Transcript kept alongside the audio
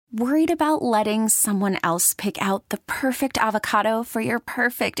Worried about letting someone else pick out the perfect avocado for your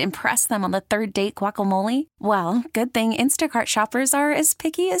perfect impress them on the third date guacamole? Well, good thing Instacart shoppers are as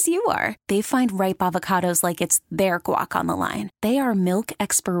picky as you are. They find ripe avocados like it's their guac on the line. They are milk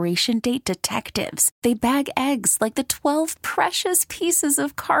expiration date detectives. They bag eggs like the 12 precious pieces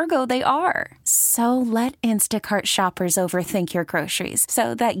of cargo they are. So let Instacart shoppers overthink your groceries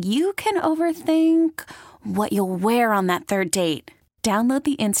so that you can overthink what you'll wear on that third date. Download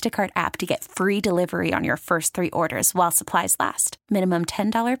the Instacart app to get free delivery on your first 3 orders while supplies last. Minimum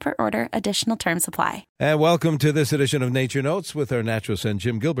 $10 per order. Additional terms apply. And welcome to this edition of Nature Notes with our naturalist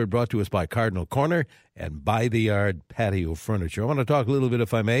Jim Gilbert, brought to us by Cardinal Corner and By the Yard Patio Furniture. I want to talk a little bit,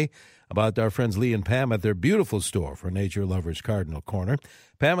 if I may, about our friends Lee and Pam at their beautiful store for nature lovers, Cardinal Corner.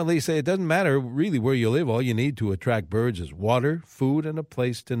 Pam and Lee say it doesn't matter really where you live. All you need to attract birds is water, food, and a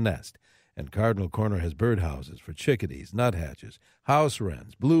place to nest. And Cardinal Corner has birdhouses for chickadees, nuthatches, house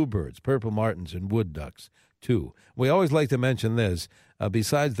wrens, bluebirds, purple martins, and wood ducks, too. We always like to mention this.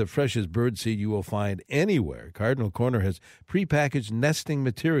 Besides the freshest birdseed you will find anywhere, Cardinal Corner has prepackaged nesting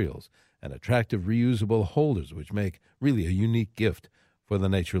materials and attractive reusable holders, which make really a unique gift for the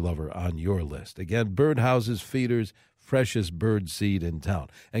nature lover on your list. Again, birdhouses, feeders, freshest bird seed in town.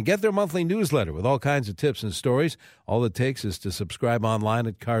 And get their monthly newsletter with all kinds of tips and stories. All it takes is to subscribe online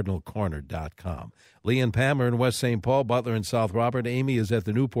at cardinalcorner.com. Lee and Pam are in West St. Paul, Butler and South Robert. Amy is at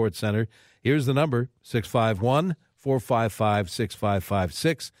the Newport Center. Here's the number,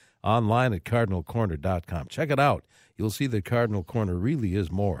 651-455-6556, online at cardinalcorner.com. Check it out. You'll see that Cardinal Corner really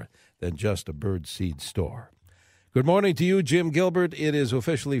is more than just a bird seed store. Good morning to you, Jim Gilbert. It is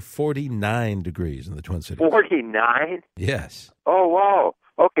officially 49 degrees in the Twin Cities. 49? Yes. Oh, wow.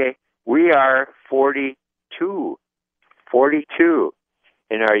 Okay. We are 42. 42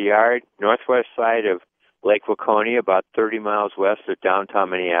 in our yard, northwest side of Lake Waconia, about 30 miles west of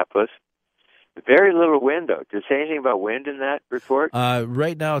downtown Minneapolis. Very little wind, though. Did it say anything about wind in that report?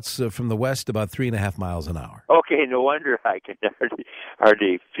 Right now it's from the west about 3.5 miles an hour. Okay, no wonder I can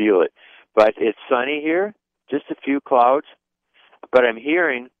hardly feel it. But it's sunny here. Just a few clouds, but I'm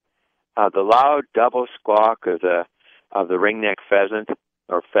hearing the loud double squawk of the ringneck pheasant,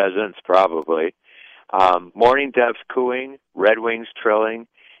 or pheasants probably, mourning doves cooing, redwings trilling,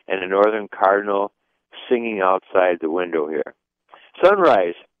 and a northern cardinal singing outside the window here.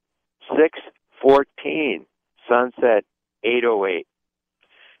 Sunrise, 6:14, sunset, 8:08.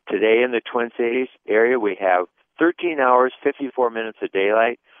 Today in the Twin Cities area, we have 13 hours, 54 minutes of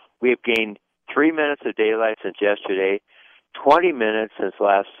daylight. We have gained 3 minutes of daylight since yesterday, 20 minutes since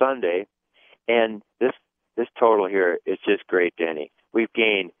last Sunday, and this total here is just great, Denny. We've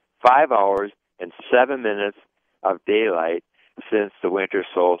gained 5 hours and 7 minutes of daylight since the winter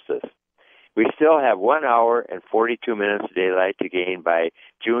solstice. We still have 1 hour and 42 minutes of daylight to gain by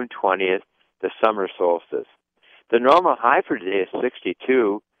June 20th, the summer solstice. The normal high for today is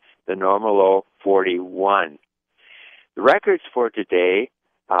 62, the normal low 41. The records for today,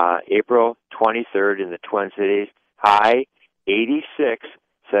 April 23rd in the Twin Cities, high 86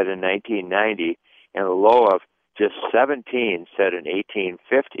 set in 1990, and a low of just 17 set in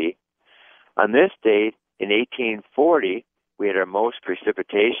 1850. On this date, in 1840, we had our most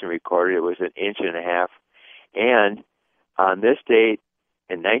precipitation recorded. It was 1.5 inches. And on this date,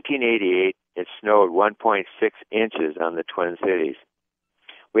 in 1988, it snowed 1.6 inches on the Twin Cities.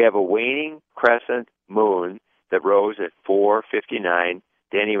 We have a waning crescent moon that rose at 4:59.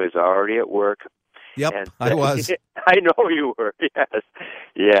 Denny was already at work. Yep, and, I was. I know you were,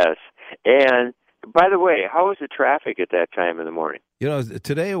 yes. And, by the way, how was the traffic at that time in the morning? You know,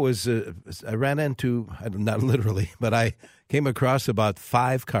 today it was, I ran into, not literally, but I came across about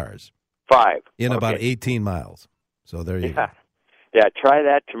 5 cars. 5. In about 18 miles. So there you go. Yeah, try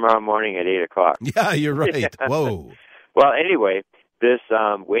that tomorrow morning at 8 o'clock. Yeah, you're right. Whoa. Well, anyway, this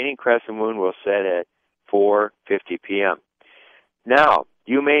waning crescent moon will set at 4:50 p.m. Now,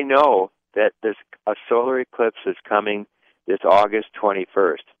 you may know that a solar eclipse is coming this August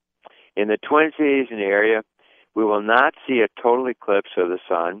 21st. In the Twin Cities area, we will not see a total eclipse of the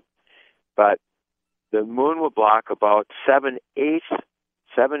sun, but the moon will block about 7/8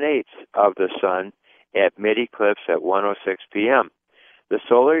 of the sun at mid-eclipse at 1:06 p.m. The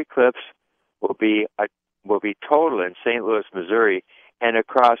solar eclipse will be total in St. Louis, Missouri, and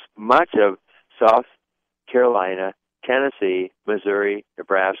across much of South Carolina, Tennessee, Missouri,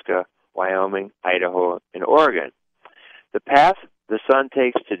 Nebraska, Wyoming, Idaho, and Oregon. The path the sun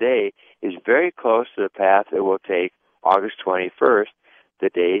takes today is very close to the path it will take August 21st, the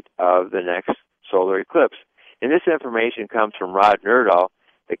date of the next solar eclipse. And this information comes from Rod Nerdahl,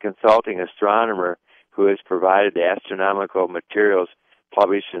 the consulting astronomer who has provided the astronomical materials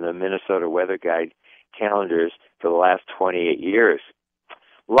published in the Minnesota Weather Guide calendars for the last 28 years.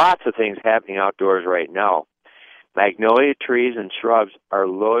 Lots of things happening outdoors right now. Magnolia trees and shrubs are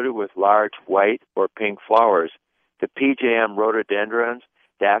loaded with large white or pink flowers. The PJM rhododendrons,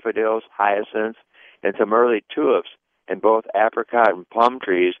 daffodils, hyacinths, and some early tulips, and both apricot and plum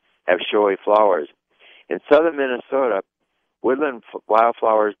trees have showy flowers. In southern Minnesota, woodland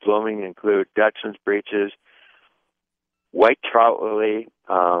wildflowers blooming include Dutchman's breeches, white trout lily,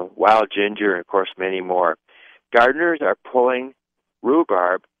 wild ginger, and of course many more. Gardeners are pulling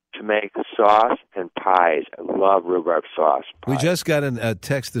rhubarb to make sauce and pies. I love rhubarb sauce. We just got a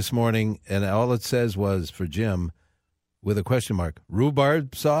text this morning, and all it says was, for Jim, with a question mark,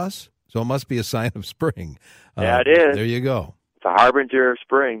 rhubarb sauce? So it must be a sign of spring. Yeah, it is. There you go. It's a harbinger of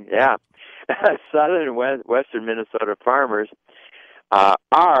spring, yeah. Southern and western Minnesota farmers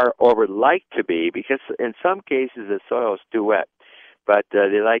are, or would like to be, because in some cases the soil is too wet, but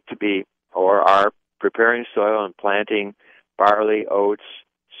they like to be, or are preparing soil and planting barley, oats,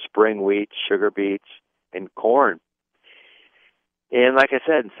 spring wheat, sugar beets, and corn. And like I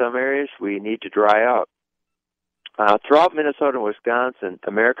said, in some areas we need to dry out. Throughout Minnesota and Wisconsin,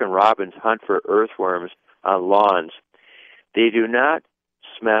 American robins hunt for earthworms on lawns. They do not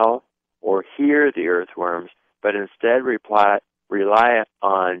smell or hear the earthworms, but instead rely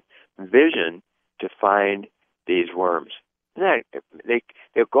on vision to find these worms.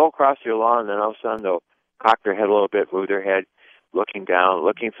 They'll go across your lawn, and then all of a sudden they'll cock their head a little bit, move their head, looking down,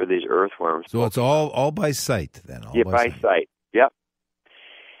 looking for these earthworms. So it's all by sight, then? Yeah, by sight. Yep.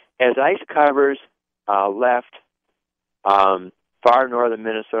 As ice covers left far northern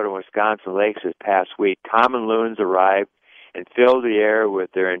Minnesota and Wisconsin lakes this past week, common loons arrived and filled the air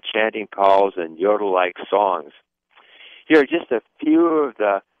with their enchanting calls and yodel-like songs. Here are just a few of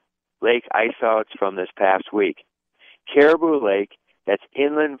the lake iceouts from this past week. Caribou Lake, that's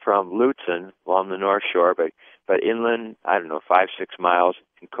inland from Lutsen, along the North Shore, but inland, 5-6 miles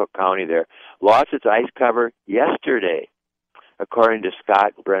in Cook County there, lost its ice cover yesterday, according to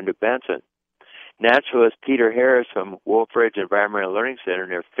Scott and Brenda Benson. Naturalist Peter Harris from Wolf Ridge Environmental Learning Center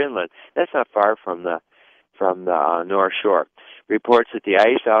near Finland, that's not far from the North Shore, reports that the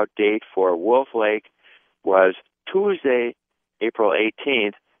ice out date for Wolf Lake was Tuesday, April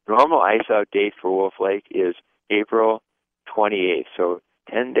 18th. Normal ice out date for Wolf Lake is April 28th, so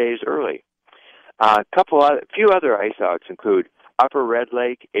 10 days early. Few other ice outs include Upper Red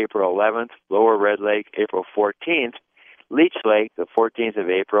Lake, April 11th, Lower Red Lake, April 14th, Leech Lake, the 14th of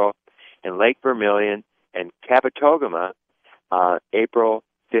April, and Lake Vermilion and Capitogama, April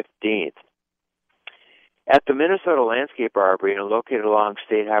 15th. At the Minnesota Landscape Arboretum, located along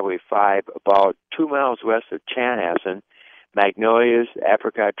State Highway 5, about 2 miles west of Chanhassen, magnolias,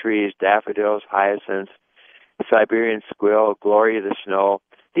 apricot trees, daffodils, hyacinths, Siberian squill, glory of the snow,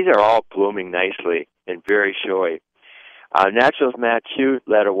 these are all blooming nicely and very showy. Naturalist Matt Chute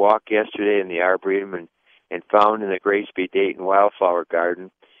led a walk yesterday in the Arboretum and found in the Graceby Dayton Wildflower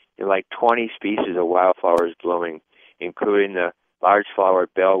Garden like 20 species of wildflowers blooming, including the large-flowered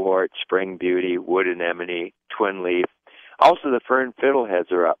bellwort, spring beauty, wood anemone, twin leaf. Also, the fern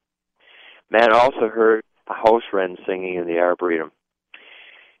fiddleheads are up. Matt also heard a house wren singing in the Arboretum.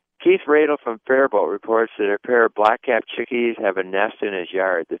 Keith Radel from Faribault reports that a pair of black-capped chickadees have a nest in his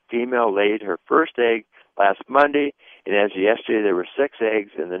yard. The female laid her first egg last Monday, and as of yesterday, there were 6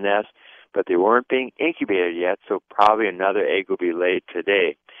 eggs in the nest, but they weren't being incubated yet, so probably another egg will be laid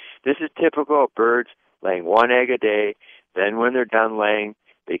today. This is typical of birds laying 1 egg a day. Then when they're done laying,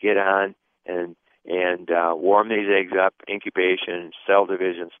 they get on and warm these eggs up, incubation, cell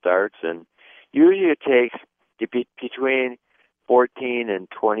division starts, and usually it takes between 14 and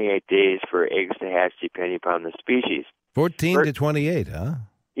 28 days for eggs to hatch, depending upon the species. 14 to 28, huh?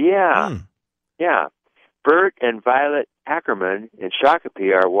 Yeah, yeah. Bert and Violet Ackerman in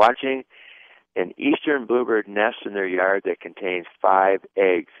Shakopee are watching an eastern bluebird nest in their yard that contains 5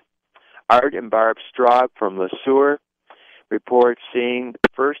 eggs. Art and Barb Straub from Le Sueur report seeing the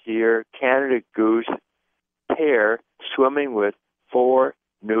first-year Canada goose pair swimming with 4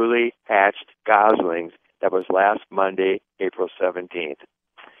 newly hatched goslings. That was last Monday, April 17th.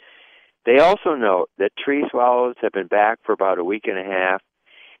 They also note that tree swallows have been back for about a week and a half,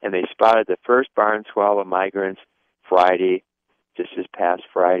 and they spotted the first barn swallow migrants Friday, just this past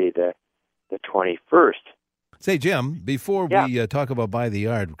Friday, the 21st. Say, Jim, before Yeah. we talk about By the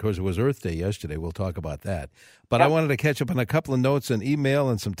Yard, of course, it was Earth Day yesterday. We'll talk about that. But Yeah. I wanted to catch up on a couple of notes and email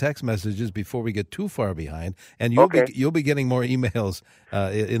and some text messages before we get too far behind. And you'll be getting more emails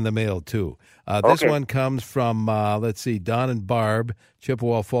in the mail, too. This one comes from, Don and Barb,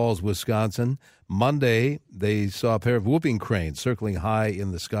 Chippewa Falls, Wisconsin. Monday, they saw a pair of whooping cranes circling high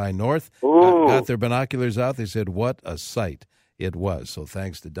in the sky north. Got their binoculars out. They said, what a sight it was. So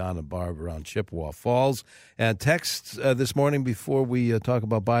thanks to Don and Barb around Chippewa Falls. And texts this morning before we talk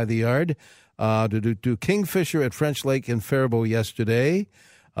about By the Yard. To Kingfisher at French Lake in Faribault yesterday.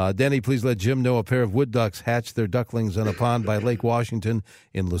 Denny, please let Jim know a pair of wood ducks hatched their ducklings in a pond by Lake Washington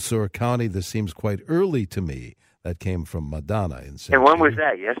in Le County. This seems quite early to me. That came from Madonna in St. And when was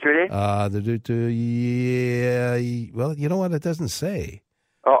that? Yesterday? Well, you know what? It doesn't say.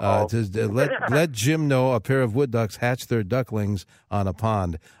 Let Jim know a pair of wood ducks hatched their ducklings on a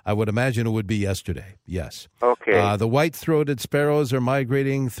pond. I would imagine it would be yesterday. Yes. Okay. The white-throated sparrows are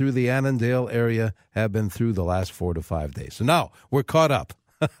migrating through the Annandale area, have been through the last 4 to 5 days. So now we're caught up.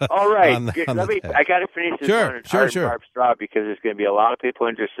 All right. I got to finish this Sure, one on sure, Art sure. and Barb Straub because there's going to be a lot of people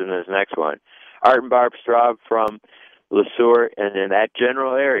interested in this next one. Art and Barb Straub from Le Sueur and in that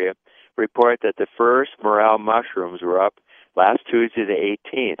general area report that the first morel mushrooms were up last Tuesday, the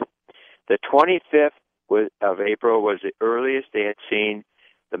 18th. The 25th of April was the earliest they had seen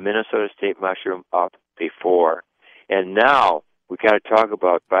the Minnesota State mushroom up before. And now we got to talk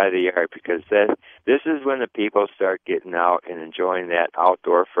about By the Yard because this is when the people start getting out and enjoying that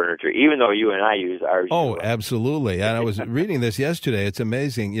outdoor furniture, even though you and I use ours. Oh, absolutely. And I was reading this yesterday. It's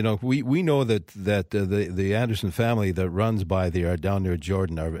amazing. You know, we know that the Anderson family that runs By the Yard down near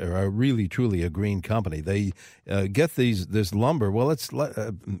Jordan are really, truly a green company. They get this lumber. Well, it's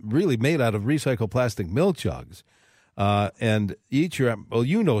really made out of recycled plastic milk jugs. And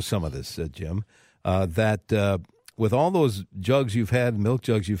you know some of this, Jim, with all those milk jugs you've had in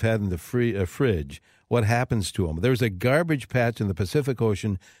the fridge, what happens to them? There's a garbage patch in the Pacific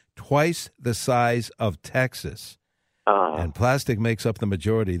Ocean twice the size of Texas, and plastic makes up the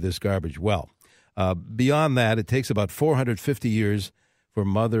majority of this garbage. Well, beyond that, it takes about 450 years for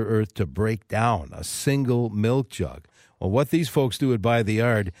Mother Earth to break down a single milk jug. Well, what these folks do at By the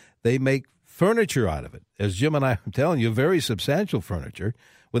Yard, they make furniture out of it. As Jim and I are telling you, very substantial furniture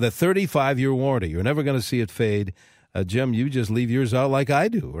with a 35-year warranty. You're never going to see it fade. Jim, you just leave yours out like I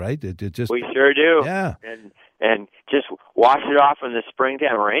do, right? It just we sure do. Yeah. And just wash it off in the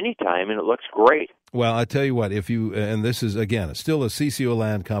springtime or any time, and it looks great. Well, I tell you what, and this is, again, still a CCO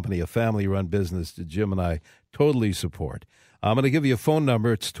Land company, a family-run business that Jim and I totally support. I'm going to give you a phone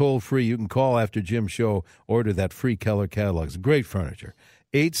number. It's toll-free. You can call after Jim's show, order that free Keller catalog. It's great furniture.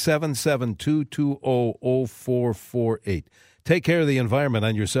 877-220-0448. Take care of the environment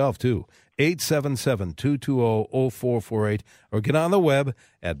and yourself, too. 877-220-0448. Or get on the web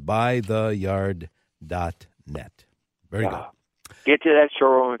at bytheyard.net. Very good. Get to that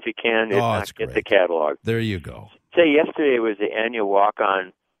showroom if you can. If not, get the catalog. There you go. Say, yesterday was the annual walk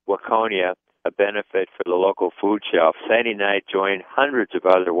on Waconia, a benefit for the local food shelf. Sandy and I joined hundreds of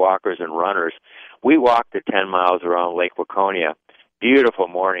other walkers and runners. We walked the 10 miles around Lake Waconia. Beautiful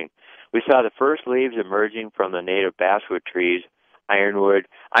morning. We saw the first leaves emerging from the native basswood trees.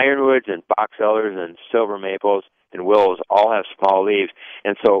 Ironwoods and box elders and silver maples and willows all have small leaves.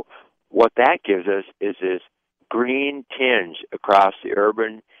 And so what that gives us is this green tinge across the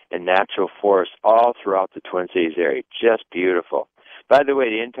urban and natural forest all throughout the Twin Cities area. Just beautiful. By the way,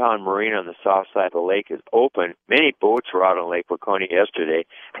 the in-town marina on the south side of the lake is open. Many boats were out on Lake Waconia yesterday.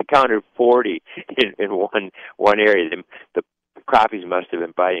 I counted 40 in one area. The crappies must have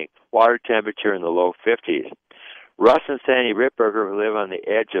been biting. Water temperature in the low 50s. Russ and Sandy Rittberger, who live on the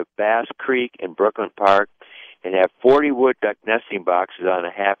edge of Bass Creek in Brooklyn Park and have 40 wood duck nesting boxes on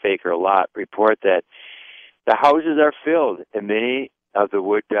a half-acre lot, report that the houses are filled and many of the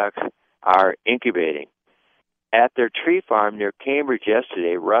wood ducks are incubating. At their tree farm near Cambridge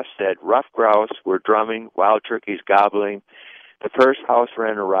yesterday, Russ said rough grouse were drumming, wild turkeys gobbling. The first house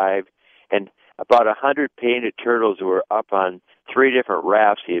wren arrived, and about 100 painted turtles were up on 3 different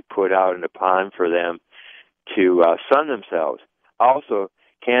rafts he had put out in the pond for them to sun themselves. Also,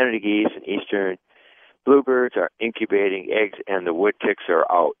 Canada geese and eastern bluebirds are incubating eggs, and the wood ticks are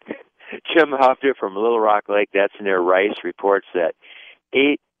out. Jim Hofter from Little Rock Lake, that's near Rice, reports that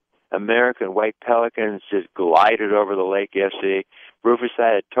 8 American white pelicans just glided over the lake yesterday.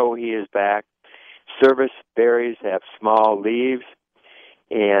 Rufus-sided towhee is back. Service berries have small leaves.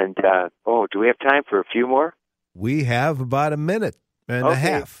 And, do we have time for a few more? We have about a minute and a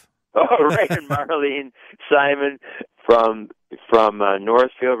half. Oh, right. And Marlene Simon from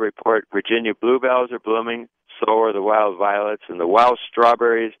Northfield report Virginia bluebells are blooming. so are the wild violets and the wild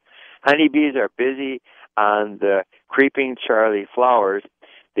strawberries. Honeybees are busy on the creeping Charlie flowers.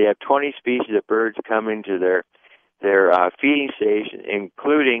 They have 20 species of birds coming to their feeding station,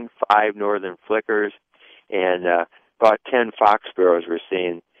 including 5 northern flickers and about 10 fox sparrows were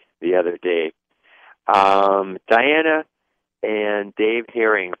seen the other day. Diana and Dave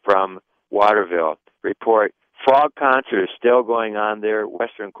Herring from Waterville report frog concert is still going on there.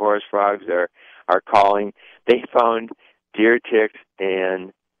 Western chorus frogs are calling. They found deer ticks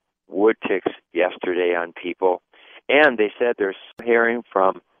and wood ticks yesterday on people. And they said they're hearing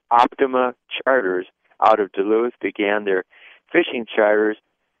from Optima Charters out of Duluth began their fishing charters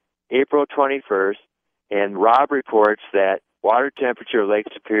April 21st. And Rob reports that water temperature Lake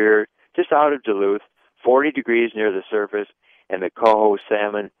Superior, just out of Duluth, 40 degrees near the surface, and the coho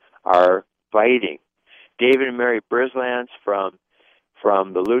salmon are biting. David and Mary Brislance from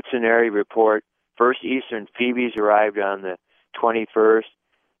the Lutsen area report first eastern phoebes arrived on the 21st.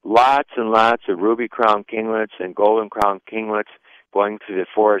 Lots and lots of ruby crown kinglets and golden crown kinglets going through the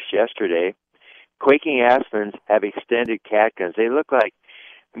forest yesterday. Quaking aspens have extended catkins. They look like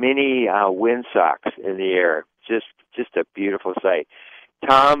mini windsocks in the air. Just a beautiful sight.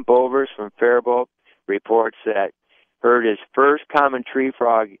 Tom Bovers from Faribault reports that heard his first common tree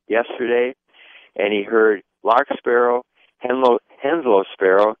frog yesterday, and he heard lark sparrow, Henslow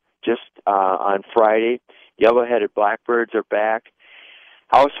sparrow just on Friday. Yellow-headed blackbirds are back.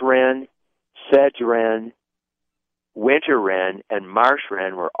 House wren, sedge wren, winter wren, and marsh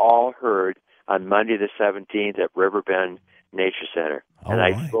wren were all heard on Monday the 17th at Riverbend Nature Center. All and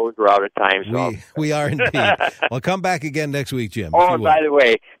right. I suppose we're out of time. So We are indeed. Well, come back again next week, Jim. Oh, and by the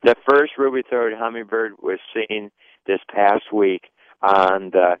way, the first ruby-throated hummingbird was seen this past week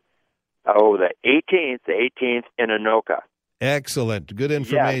on the 18th in Anoka. Excellent. Good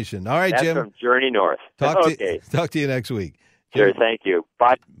information. Yeah, All right, that's Jim. from Journey North. Talk to you next week. Sure, thank you.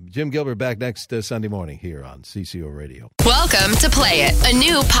 Bye. Jim Gilbert back next Sunday morning here on CCO Radio. Welcome to Play It, a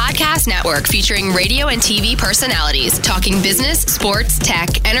new podcast network featuring radio and TV personalities talking business, sports,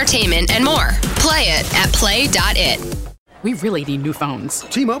 tech, entertainment, and more. Play it at play.it. We really need new phones.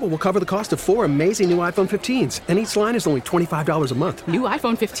 T-Mobile will cover the cost of 4 amazing new iPhone 15s, and each line is only $25 a month. New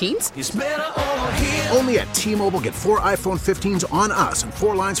iPhone 15s? It's better over here. Only at T-Mobile, get 4 iPhone 15s on us and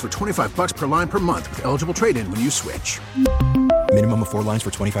 4 lines for $25 per line per month with eligible trade-in when you switch. Minimum of 4 lines for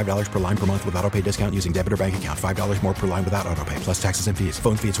 $25 per line per month with autopay discount using debit or bank account. $5 more per line without autopay, plus taxes and fees.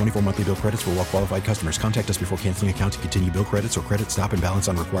 Phone fee at 24 monthly bill credits for well-qualified customers. Contact us before canceling account to continue bill credits or credit stop and balance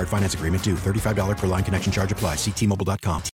on required finance agreement due. $35 per line connection charge applies. See T-Mobile.com.